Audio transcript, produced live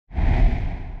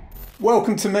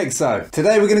Welcome to MIXO.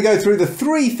 Today we're going to go through the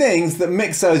 3 things that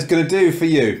MIXO is going to do for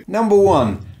you. Number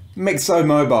 1, MIXO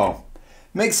Mobile.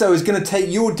 MIXO is going to take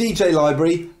your DJ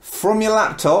library from your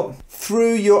laptop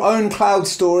through your own cloud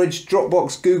storage,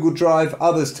 Dropbox, Google Drive,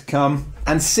 others to come,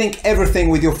 and sync everything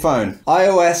with your phone.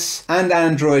 iOS and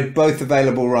Android both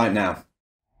available right now.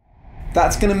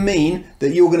 That's going to mean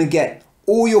that you're going to get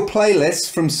all your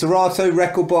playlists from Serato,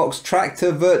 rekordbox,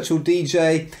 Traktor,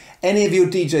 VirtualDJ, any of your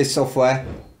DJ software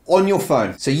on your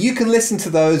phone. So you can listen to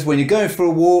those when you're going for a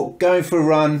walk, going for a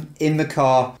run, in the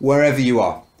car, wherever you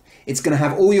are. It's going to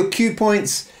have all your cue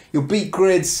points, your beat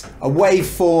grids, a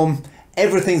waveform,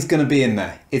 everything's going to be in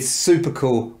there. It's super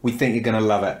cool. We think you're going to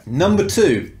love it. Number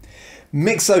 2,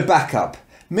 MIXO Backup.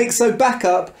 MIXO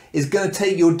Backup is going to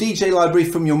take your DJ library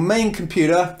from your main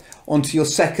computer onto your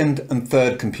second and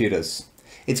third computers.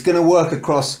 It's going to work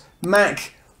across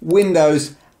Mac,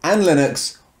 Windows and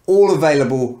Linux, all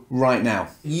available right now.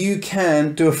 You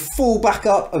can do a full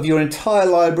backup of your entire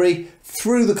library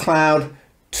through the cloud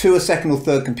to a second or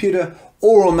third computer,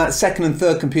 or on that second and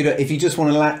third computer if you just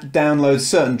want to download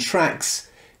certain tracks.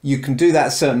 You can do that,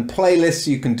 certain playlists,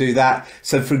 you can do that.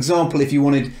 So for example, if you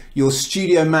wanted your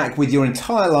studio Mac with your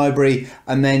entire library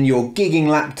and then your gigging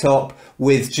laptop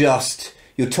with just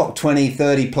your top 20,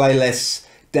 30 playlists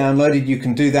downloaded, you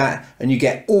can do that and you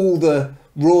get all the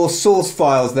raw source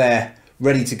files there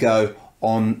ready to go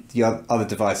on the other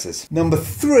devices. Number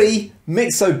 3,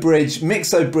 MIXO Bridge.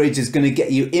 MIXO Bridge is going to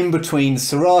get you in between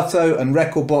Serato and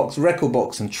rekordbox,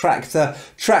 rekordbox and Traktor,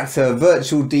 Traktor,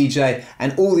 VirtualDJ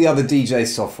and all the other DJ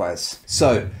softwares.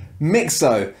 So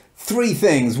MIXO, 3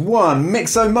 things. 1,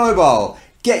 MIXO Mobile.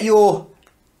 Get your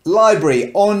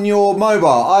library on your mobile,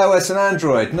 iOS and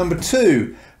Android. Number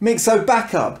 2, MIXO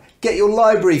Backup. Get your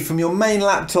library from your main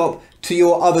laptop to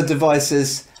your other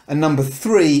devices. And number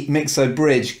 3, MIXO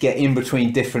Bridge, get in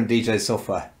between different DJ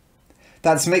software.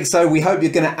 That's MIXO. We hope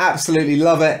you're going to absolutely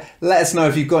love it. Let us know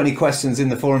if you've got any questions in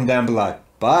the forum down below.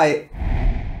 Bye.